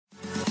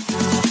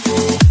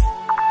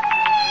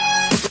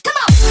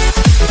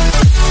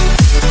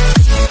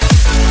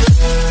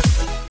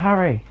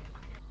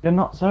You're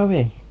not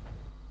Zoe.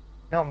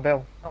 No, I'm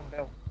Bill. No, I'm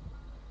Bill.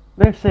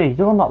 Lucy,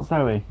 you're not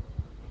Zoe.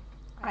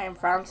 I am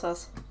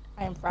Francis.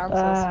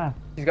 Ah,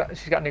 She's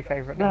got a new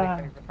favourite. Ah.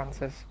 New favourite,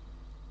 Francis.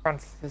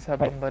 Francis is her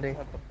Wait. bum buddy.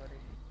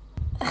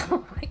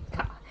 Oh my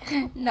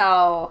god.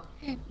 No.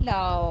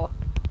 No.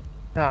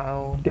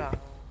 No.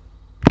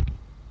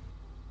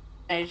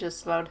 I just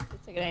slowed.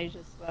 It's like an age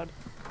just slowed.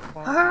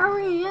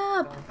 Hurry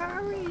up!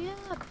 Hurry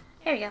up.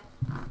 Here you go.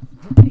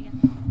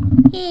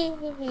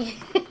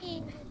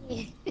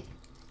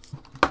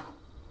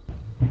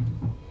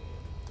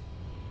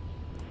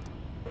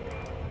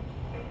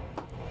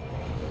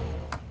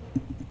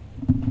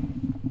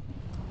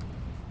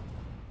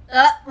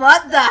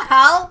 What the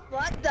hell?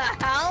 What the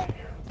hell?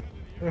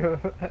 Bill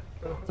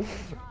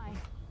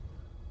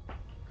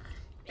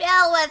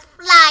was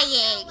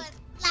flying.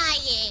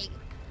 Flying.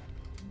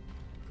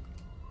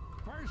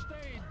 First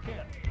aid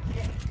kit.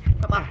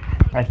 Come on.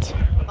 right.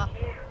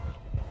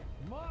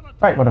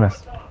 Right, what I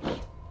missed?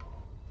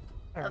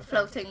 A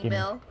floating Gimme.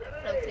 Bill.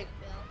 Floating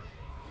Bill.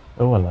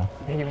 Oh, hello.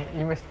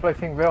 you missed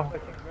floating Bill.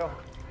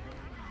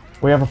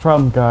 We have a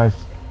problem, guys.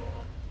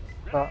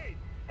 But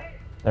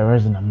There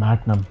isn't a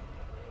Magnum.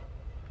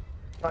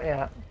 not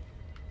yet.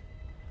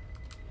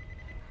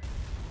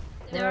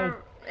 There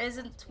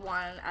isn't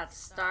one at the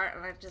start,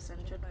 and I've just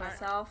injured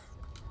myself.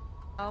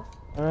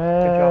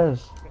 There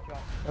is. Good job.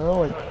 There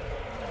always.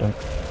 Dunk.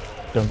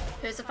 Dunk.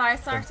 Who's the fire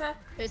starter?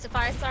 Who's the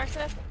fire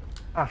starter?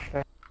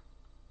 Ashley.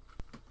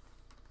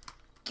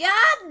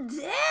 God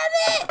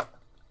damn it!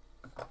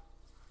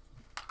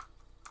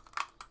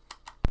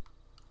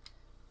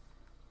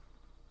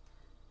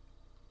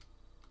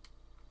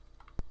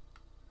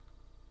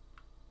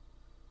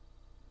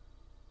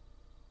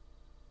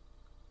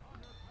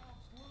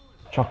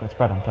 Chocolate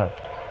spread on toast.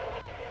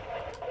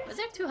 Was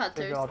there two Good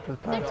hunters? job.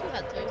 There's two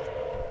hunters.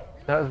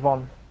 No, it was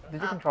one.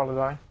 Did your controller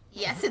die?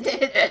 Yes, it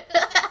did.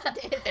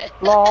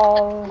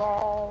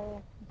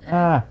 LOL.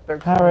 Ah,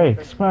 Harry,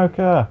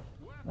 smoker.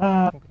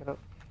 Ah, Get up.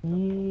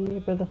 yeah,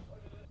 brother.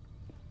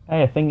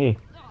 Hey, a thingy.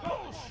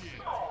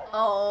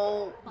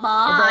 Oh A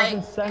my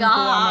incendiary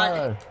god.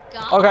 ammo.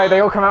 God. Okay, they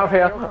all come out of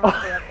here.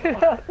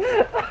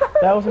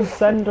 That was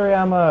incendiary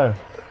ammo.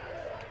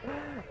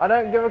 I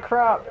don't give a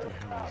crap.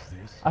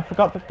 I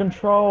forgot the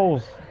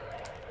controls.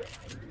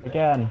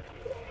 Again.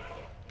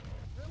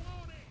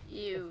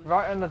 You.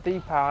 Right on the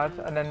D-pad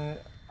and then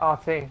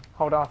RT.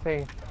 Hold RT.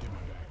 It's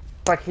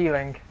like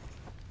healing.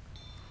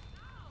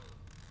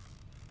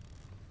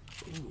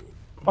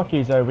 Fuck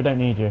you, Zoe, we don't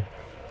need you.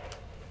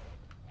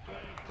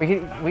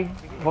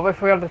 What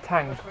if we had a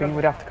tank? We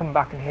would have to come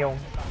back and heal.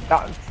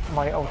 That's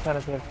my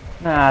alternative.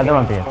 Nah, there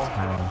won't be a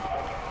time.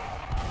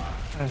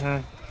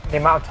 The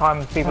amount of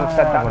times people have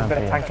said that there's won't been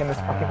be a a tank in this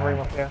fucking room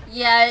up here.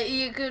 Yeah,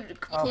 you could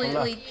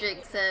completely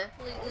jinx it.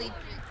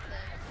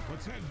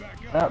 Let's head back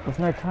up. No, there's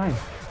no time.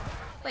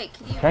 Wait,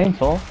 can you?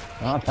 Chainsaw,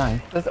 not a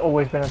tank. There's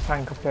always been a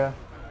tank up here.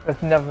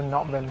 There's never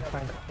not been a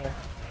tank up here.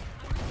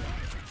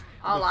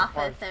 I'll laugh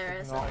if there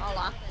is. Not. I'll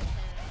laugh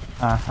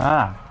at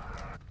Aha.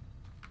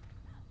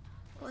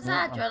 Was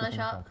that a driller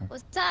shot?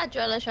 Was that a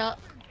driller shot?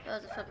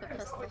 That was a flippin'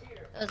 pistol.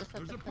 That was a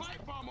flippin' pistol.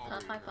 Bomb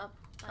over. Pipe up.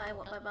 I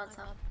want my buds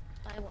up.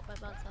 I want my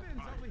buds up.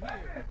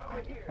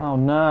 Oh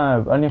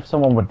no, only if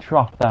someone would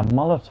drop that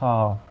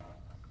Molotov.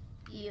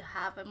 You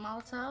have a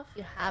Molotov?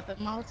 You have a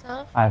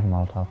Molotov? I have a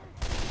Molotov.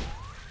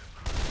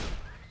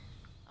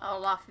 I'll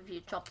laugh if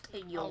you dropped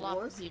in I'll laugh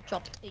yours. if you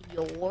dropped in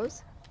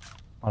yours.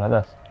 Oh, like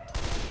this.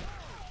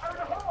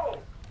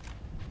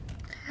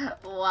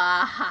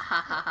 Wow.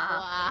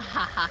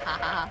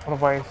 What a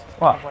waste. What?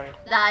 What a waste.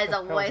 That is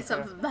a waste of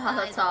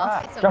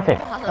Molotov. It's a Drop it.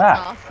 Molotov.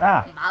 Molotov?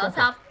 Ah,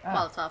 Molotov.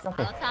 drop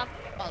it. Molotov.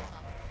 Molotov.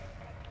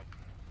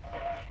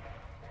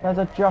 There's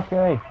a jockey.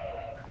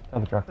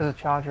 There's a jockey. There's a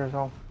charger as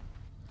well.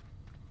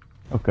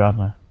 Oh god,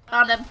 no.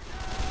 Found him.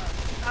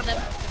 Found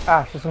him.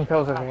 There's some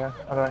pills over here,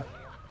 by the way.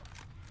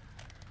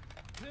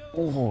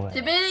 Oh,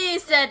 The minute you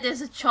said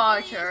there's a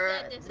charger,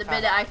 the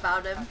minute I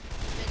found him.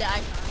 Did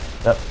I?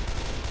 yep.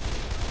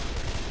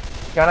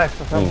 Yeah, I know,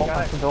 because I walked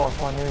past the door,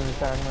 so I knew he was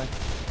there anyway.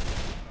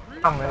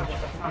 Sandwich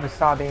with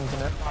sardines in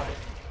it.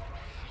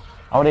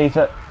 I would eat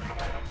it.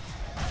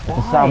 It's a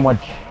Why?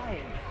 sandwich.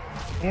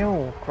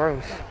 Ew,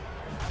 gross.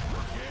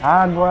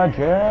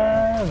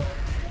 Sandwiches.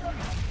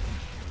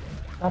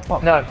 Stop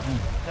up. No.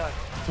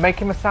 Make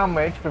him a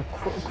sandwich with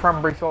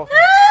cranberry sauce.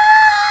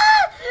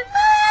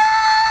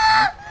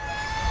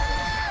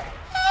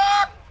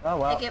 Oh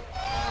well. Take it.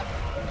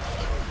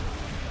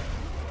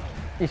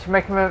 You should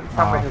make him a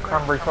sandwich with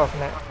cranberry sauce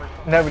in it.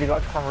 Nobody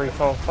likes cranberry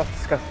sauce, that's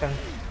disgusting.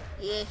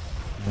 Yeah.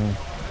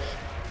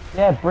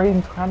 Yeah,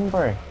 green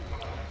cranberry.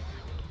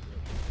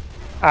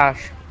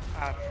 Ash.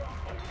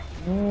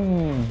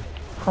 Mmm.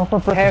 Proper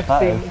British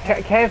that is.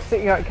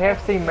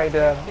 KFC made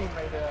a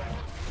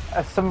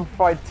some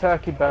fried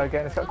turkey burger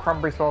and it's got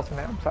cranberry sauce in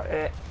it. I'm like,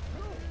 eh.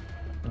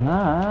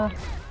 Nah.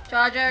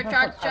 Charger,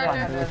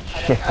 charger.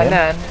 Shit. And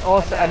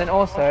then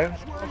also,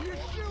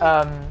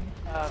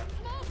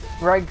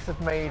 Greggs have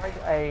made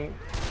a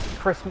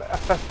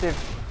festive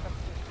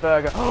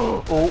burger.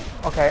 Oh,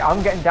 okay,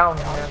 I'm getting down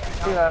here.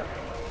 See that?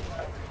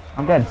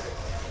 I'm getting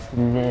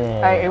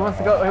Hey, who wants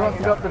to go? Who wants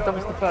to go up the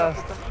dumpster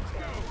first?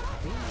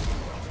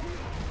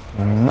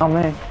 Not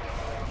me.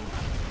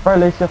 Bro,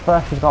 Lucia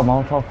first, she's got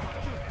Molotov.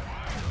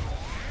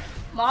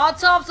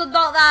 Molotovs are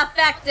not that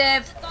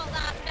effective. Not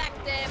that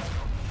effective.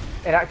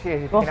 It actually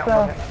is. If you What's can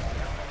outrun that? it.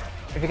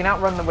 If you can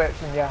outrun the witch,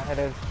 then yeah, it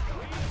is.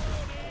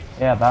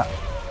 Yeah, that.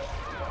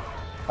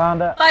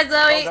 Found it. Bye,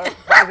 Zoe. Oh, no.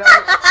 Bye, Zoe.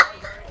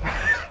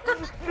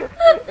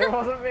 It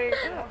wasn't me.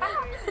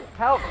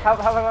 Help! Help!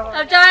 Help! Help!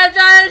 I'm trying.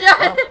 Die.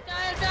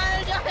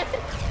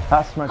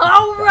 That's smoke.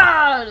 Oh,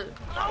 run!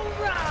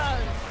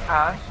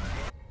 Ash.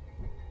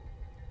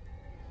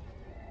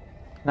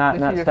 Nah,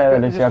 Lucy, stay there,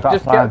 Lucy. I've got a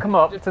plan. come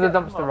up to the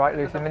dumpster, right,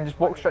 Lucy, and then just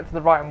walk straight to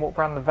the right and walk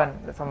around the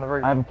vent that's on the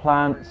roof. I have a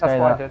plan. Stay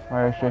what I there. did.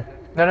 Where is she?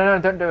 No,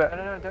 don't do it.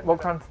 Don't.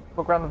 Walk around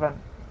the vent.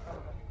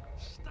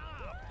 Stop!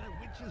 The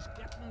witch is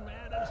getting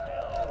mad as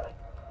hell.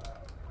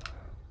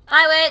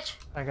 Hi, witch.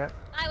 Okay.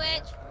 Hi,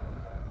 witch.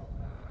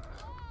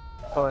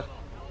 Forward.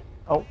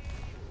 Oh.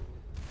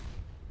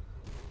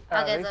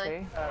 Okay,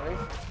 Lucy. Zoe.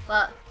 Lucy.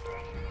 What?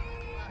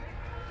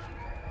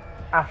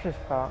 Ash is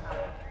fucked.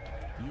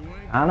 You ain't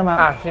And I'm out.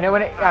 Ash, you know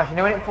when it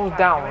falls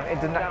down, it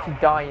doesn't actually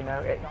die. You know,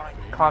 it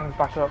climbs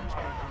back up.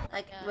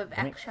 Like with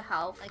extra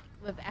health. Like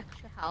with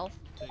extra health.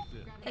 take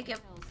this. Thank you.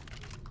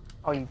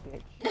 Oh, you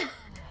bitch. Do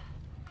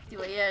you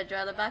want your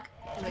adrenaline back?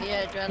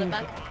 Yeah, draw the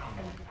back.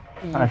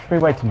 I should be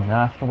waiting to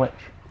nerf the witch.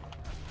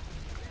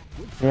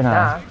 You know.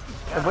 Nah,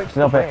 the witch is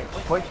Little the bit.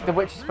 witch. The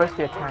witch is supposed to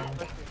be a tank.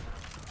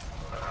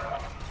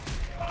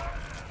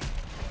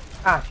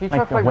 Ash, you try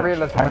Make to play the witch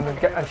realism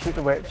tank. and shoot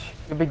the witch.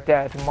 You'll be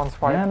dead in one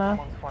swipe. Yeah, no.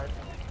 One swipe.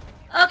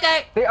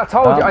 Okay. See, I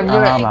told you, I knew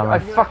it. I'm I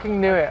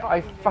fucking knew it. I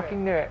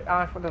fucking knew it.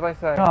 Ash, what did I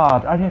say?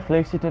 God, only if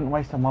Lucy didn't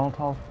waste a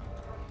Molotov.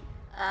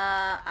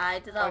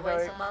 I did not Bye,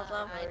 waste Zoe. a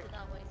Molotov. I did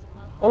not waste a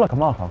month. Oh, look, a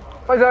Molotov.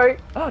 Bye, Zoe.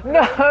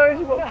 No,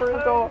 she walked through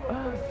the door.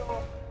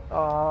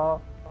 Oh.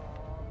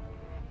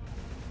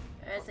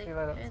 Where is he? See you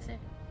later. Where is he?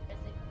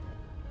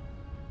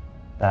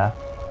 There.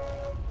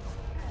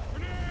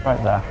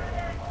 Right there.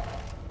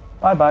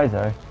 Bye-bye,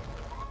 Zoe.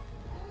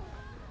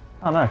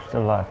 Oh no, she's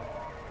still alive.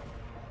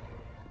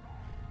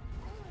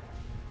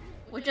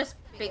 We're just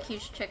big,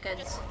 huge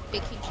chickens.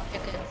 Big huge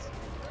chickens.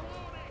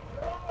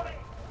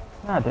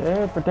 Nah,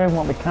 dude, we're doing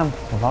what we can to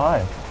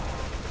survive.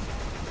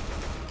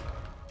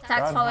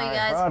 Tax Run, follow you Harry,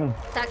 guys. Run.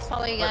 Tax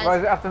follow you Why guys.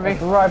 is it after me?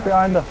 It's right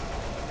behind us.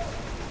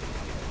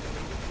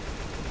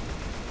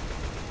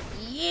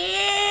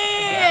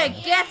 Yeah!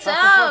 Get That's the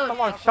first out!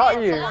 time I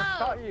shot you. out. I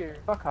shot you.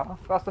 Fuck off.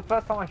 That's the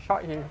first time I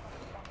shot you.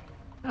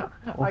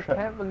 I shit.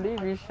 can't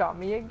believe you shot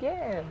me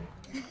again.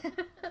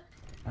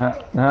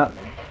 No.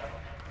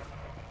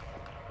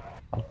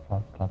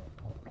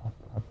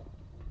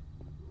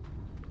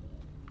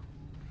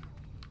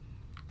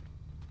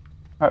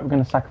 Right, we're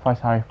gonna sacrifice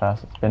Harry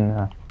first. It's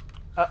been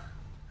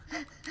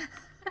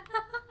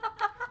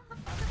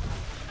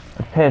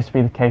appears to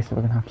be the case that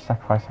we're gonna have to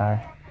sacrifice Harry.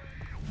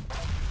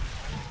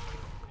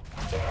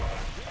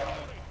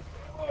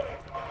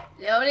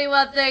 The only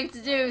one thing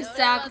to do is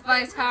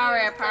sacrifice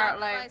Harry,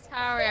 apparently. Sacrifice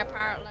Harry,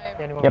 apparently.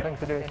 The only one Yep. thing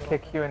to do is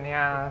kick you in the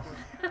ass.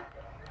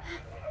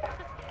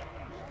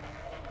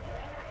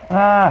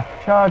 Ah,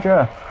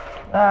 Charger!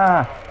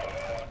 Ah!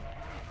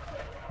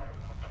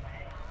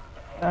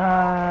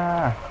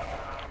 Ah!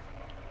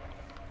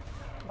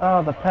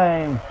 Oh, the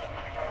pain!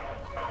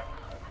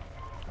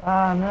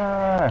 Ah,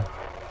 no!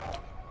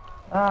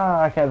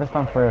 Ah, okay, this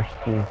time first.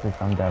 Jesus,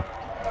 I'm dead.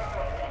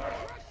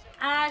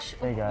 Ash,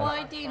 Hey, guys.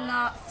 why do you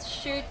not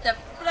shoot the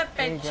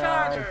flipping Hey, guys.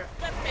 charger?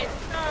 Flipping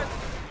charger!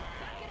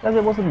 Because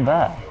it wasn't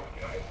there.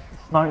 It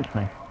sniped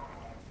me.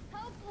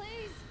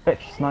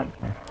 Bitch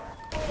sniped me.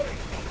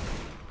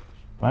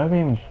 Where are we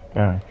even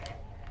going?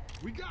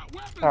 We got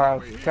weapons Alright,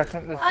 over here.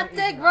 checking this. A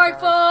dig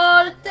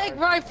rifle! Dig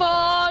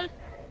rifle!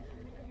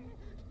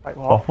 Wait,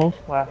 what? Waffles?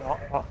 Where?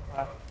 What?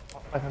 Where?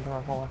 Listen to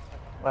my phone.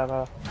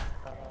 Where?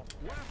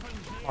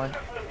 Fine.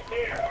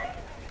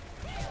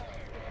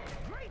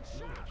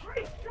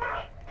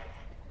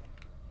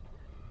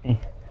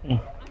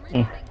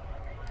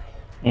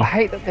 I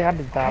hate that they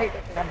added that.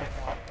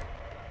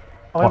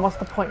 I mean, what's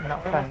the point in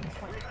that fence?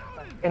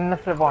 In the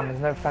flip one, there's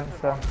no fence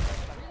there.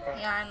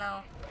 Yeah, I know.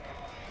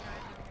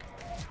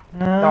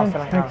 No,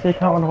 That's it makes you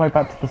can't run away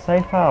back to the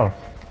safe house.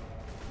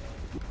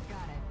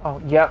 Oh,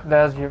 yep,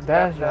 there's you.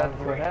 There's you.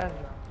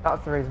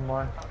 That's the reason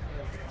why.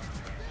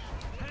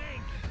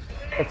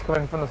 It's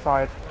coming from the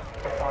side.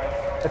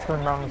 It's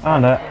coming round the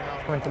side. Found it.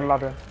 It's coming to the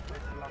ladder.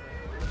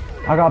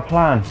 I got a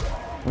plan.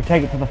 We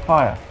take it to the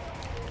fire.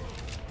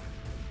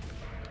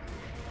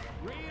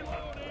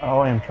 Oh,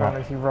 I am Run trapped.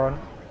 as you run.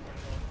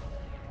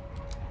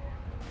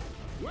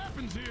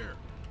 Weapons here.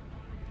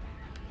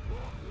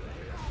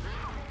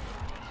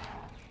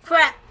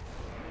 Crap!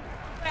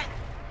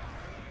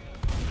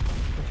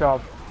 Good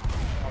job.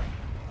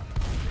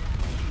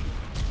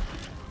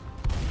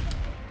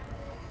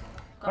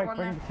 Got Quick, one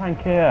bring there. the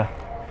tank here.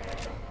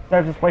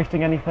 They're just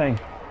wasting anything.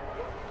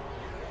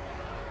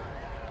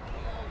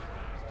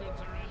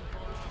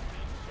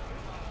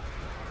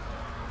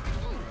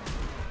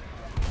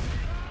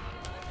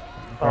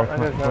 Bro, there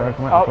come goes on, bro, Zoe.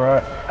 come on, bro.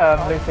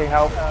 Lucy,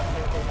 help.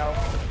 Lucy, help.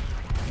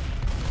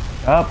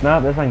 Oh, no,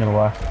 this ain't gonna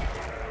work.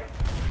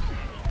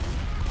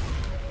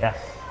 Yes.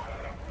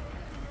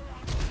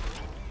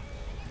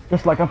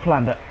 Just like I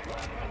planned it.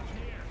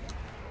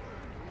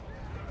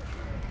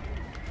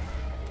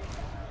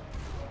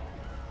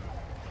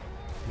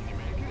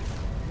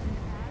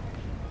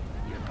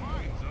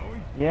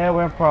 Yeah, we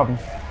have problems.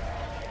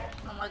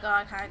 Oh my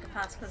god, I can't get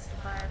past because of the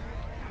fire.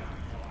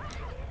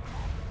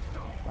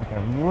 Like a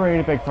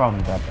really big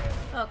problem, Deb.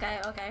 Okay,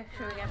 okay,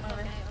 should we get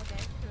moving?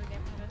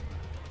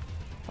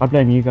 I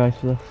blame you guys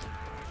for this.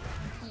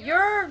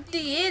 You're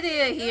the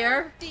idiot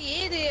here. The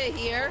idiot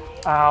here.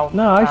 Ow.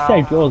 No, I ow.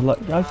 saved yours.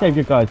 I saved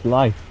your guys'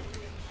 life.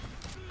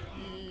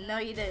 No,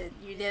 you didn't.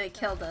 You didn't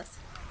kill us.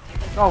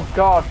 Oh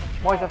god,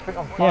 why is everything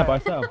on fire? Yeah, but I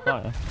set on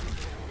fire.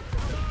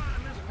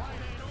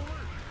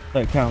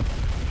 Don't count.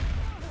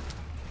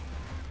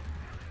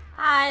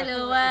 Hi,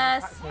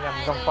 Lewis.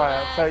 Yeah, it was on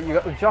fire. So you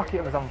got the jockey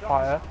that was on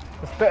fire,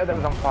 the spitter that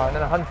was on fire, and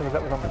then the hunter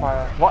that was on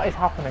fire. What is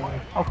happening?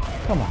 Oh,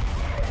 come on.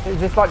 Is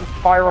this like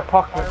fire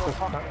apocalypse or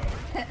something?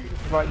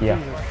 Like, Yeah.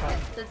 Jesus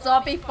Christ. The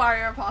zombie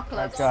fire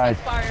apocalypse. Guys,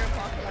 Fire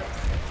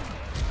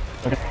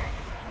apocalypse.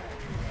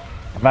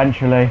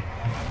 eventually.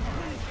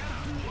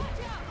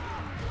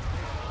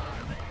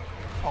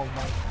 Oh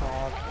my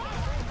god.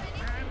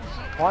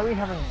 Why are we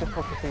having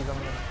difficulties on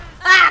this?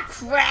 Ah,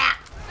 crap!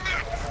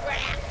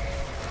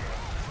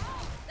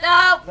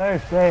 No!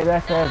 Lucy,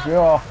 this is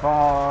your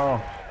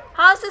fault.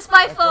 How's this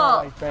my It's fault?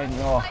 always been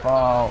your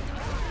fault.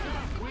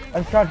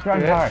 Let's try to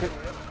drive Yeah, hard.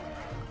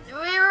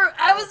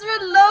 I was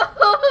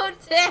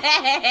reloading!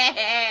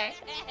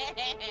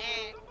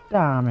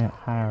 Damn it,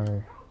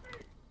 Harry.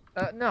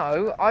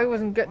 No, I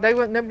wasn't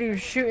nobody was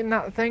shooting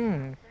that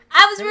thing.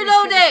 I was Nobody was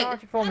shooting the reloading!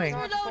 charger for me.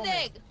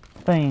 Reloading.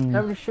 Thing.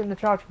 Nobody was shooting the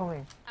charge for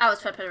me. I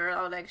was flipping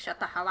reloading. Shut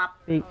the hell up.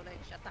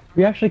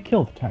 We actually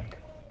killed the tank.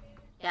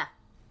 Yeah.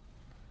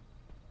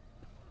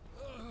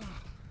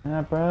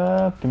 Yeah,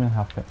 bro. Give me the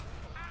health kit.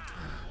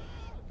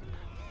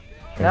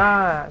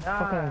 Nah,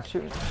 fucking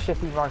shooting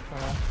shitty rifle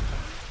now.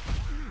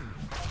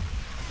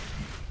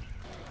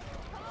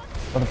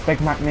 Got a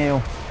Big Mac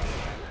meal.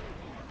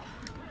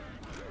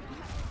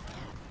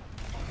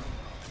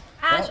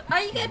 Ash,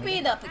 are you getting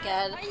beat up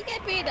again? Are you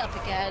getting beat up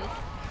again?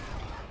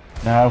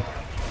 No.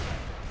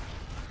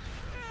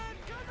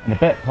 In a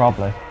bit,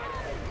 probably.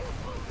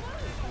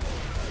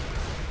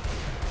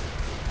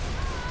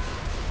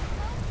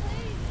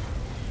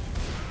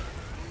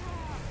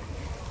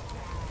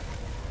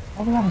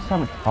 Why are we having so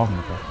much problem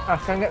with this?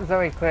 Ash, go and get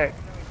Zoe quick.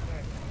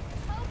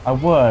 I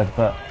would,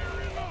 but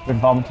been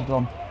vomited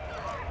on.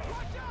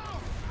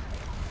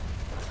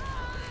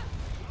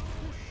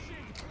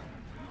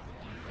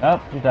 Oh,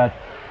 you're dead.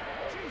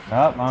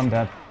 Oh, I'm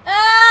dead.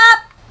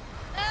 Ah!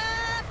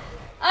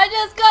 I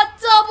just got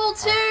double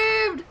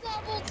tubed!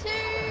 Double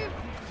tube.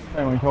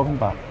 What are you talking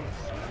about?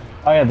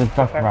 Oh yeah, there's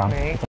stuff That's around.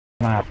 me.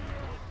 Mad.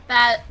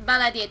 Bad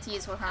idea to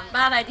use one hand.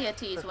 Bad idea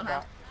to use one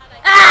hand.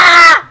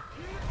 Ah!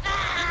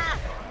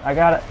 I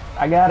got it.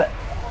 I got it.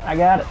 I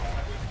got it.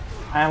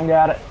 I haven't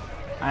got it.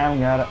 I haven't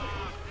got it.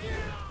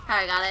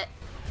 I got it.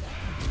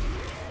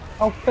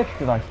 Oh, bitch,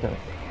 did I still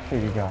see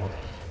you guys?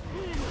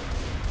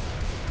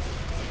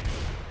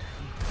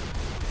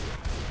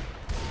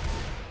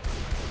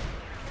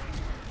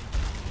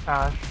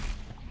 Ash.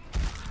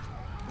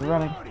 You're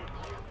running.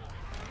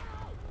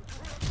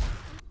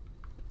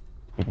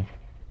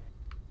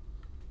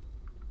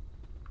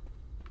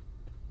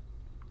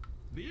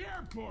 The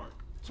airport!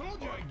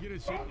 Told you I'd get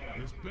us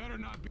in. This better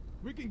not be.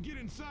 We can get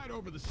inside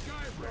over the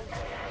sky bridge.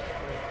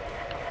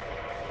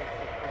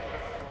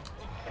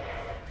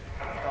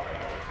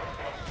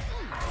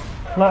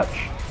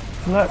 Clutch.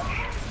 Clutch.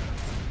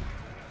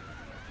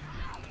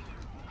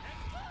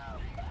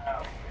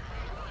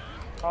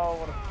 Oh,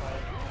 what a play.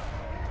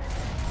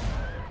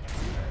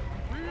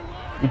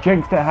 You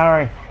jinxed it,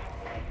 Harry.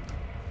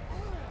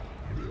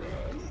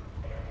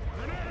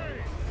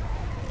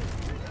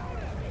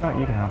 Right,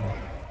 you can have it.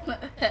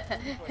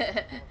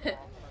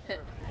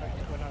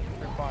 We're not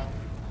free fire.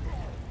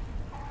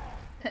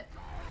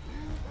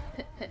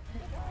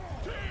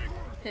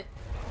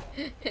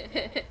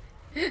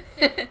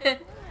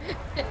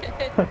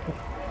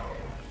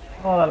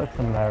 Oh, that looks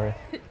hilarious.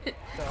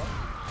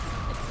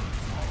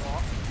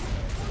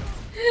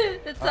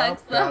 The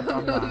tank's God, not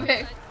I'm not.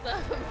 moving.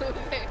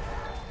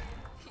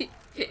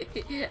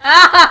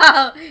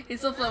 Ow! He's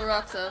still throwing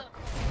rocks up.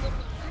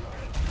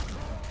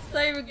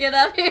 Don't even get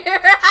up here.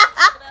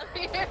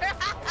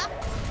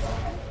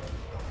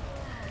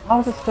 How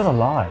is it still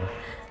alive?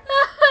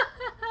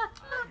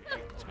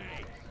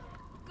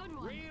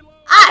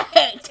 I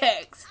hate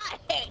tanks.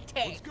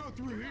 Let's go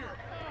through here.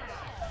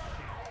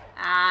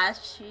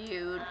 Ash,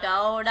 you Harry's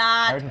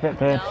donut. a bit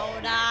bitch.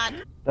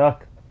 Donut.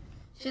 Duck.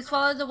 She's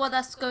following the one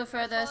that's going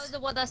furthest. The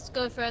one that's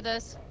go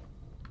furthest.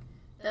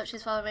 No,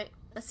 she's following me.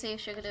 Let's see if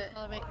she can do it.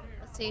 Follow me.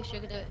 Let's see if she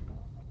can do it.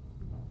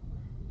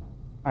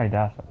 I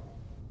doubt it.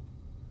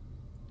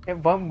 It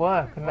won't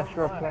work unless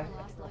you're a player.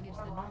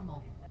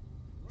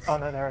 Oh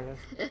no, there it is.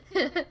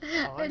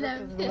 Oh, I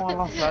this is know. the one I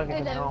lost earlier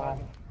than know.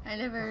 normal. I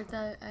never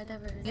thought.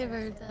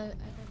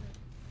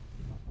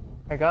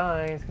 Hey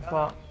guys, guess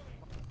what?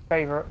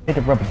 Favorite. Hit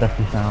a rubber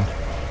ducky sound.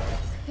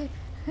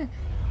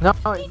 No,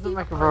 it doesn't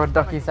make a rubber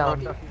ducky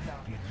sound. No,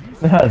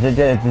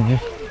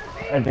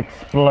 it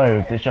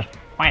explodes. It's just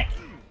whack.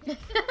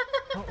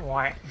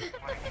 Whack.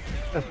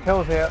 There's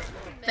pills here.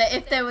 But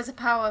if there was a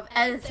power of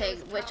editing,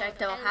 which I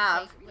don't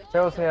have,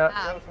 Pills here.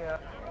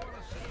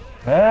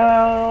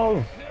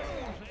 Hells!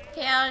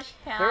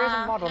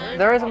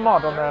 There is a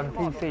mod on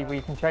PC where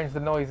you can change the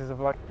noises of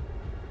like.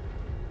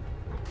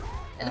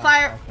 in the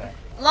fire. Okay.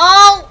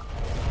 LOL!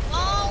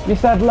 You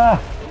said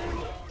left.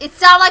 It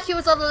sounded like he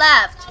was on the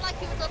left. Not like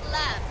he was on the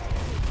left.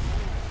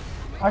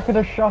 I could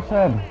have shot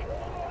him.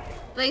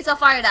 But he's on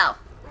fire now.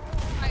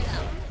 Right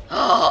now.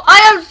 I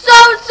am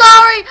so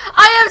sorry!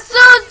 I am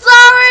so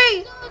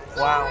sorry!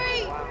 Wow.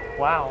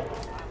 Wow.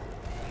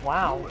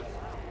 Wow.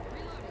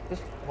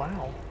 Just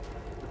wow.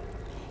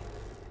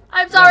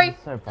 I'm sorry.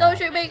 so bad. Don't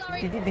shoot me.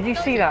 Did you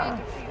see that?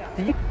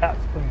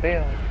 That's the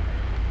bill.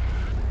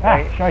 Ah,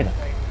 Wait. show them.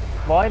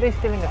 Why are they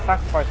stealing a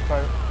sacrifice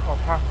quote or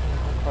pattern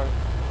quote?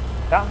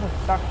 That's a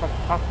sacrifice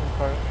pattern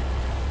quote.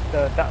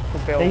 That's the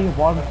bill.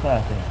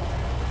 D130.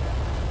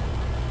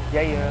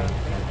 Yeah.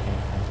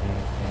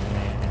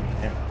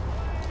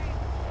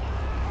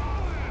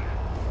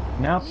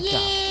 Now to chat.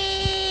 Yeah.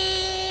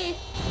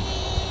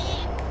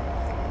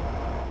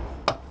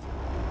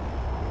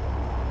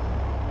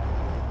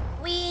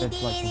 We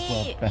It's like the did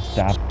world's it. best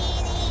dab.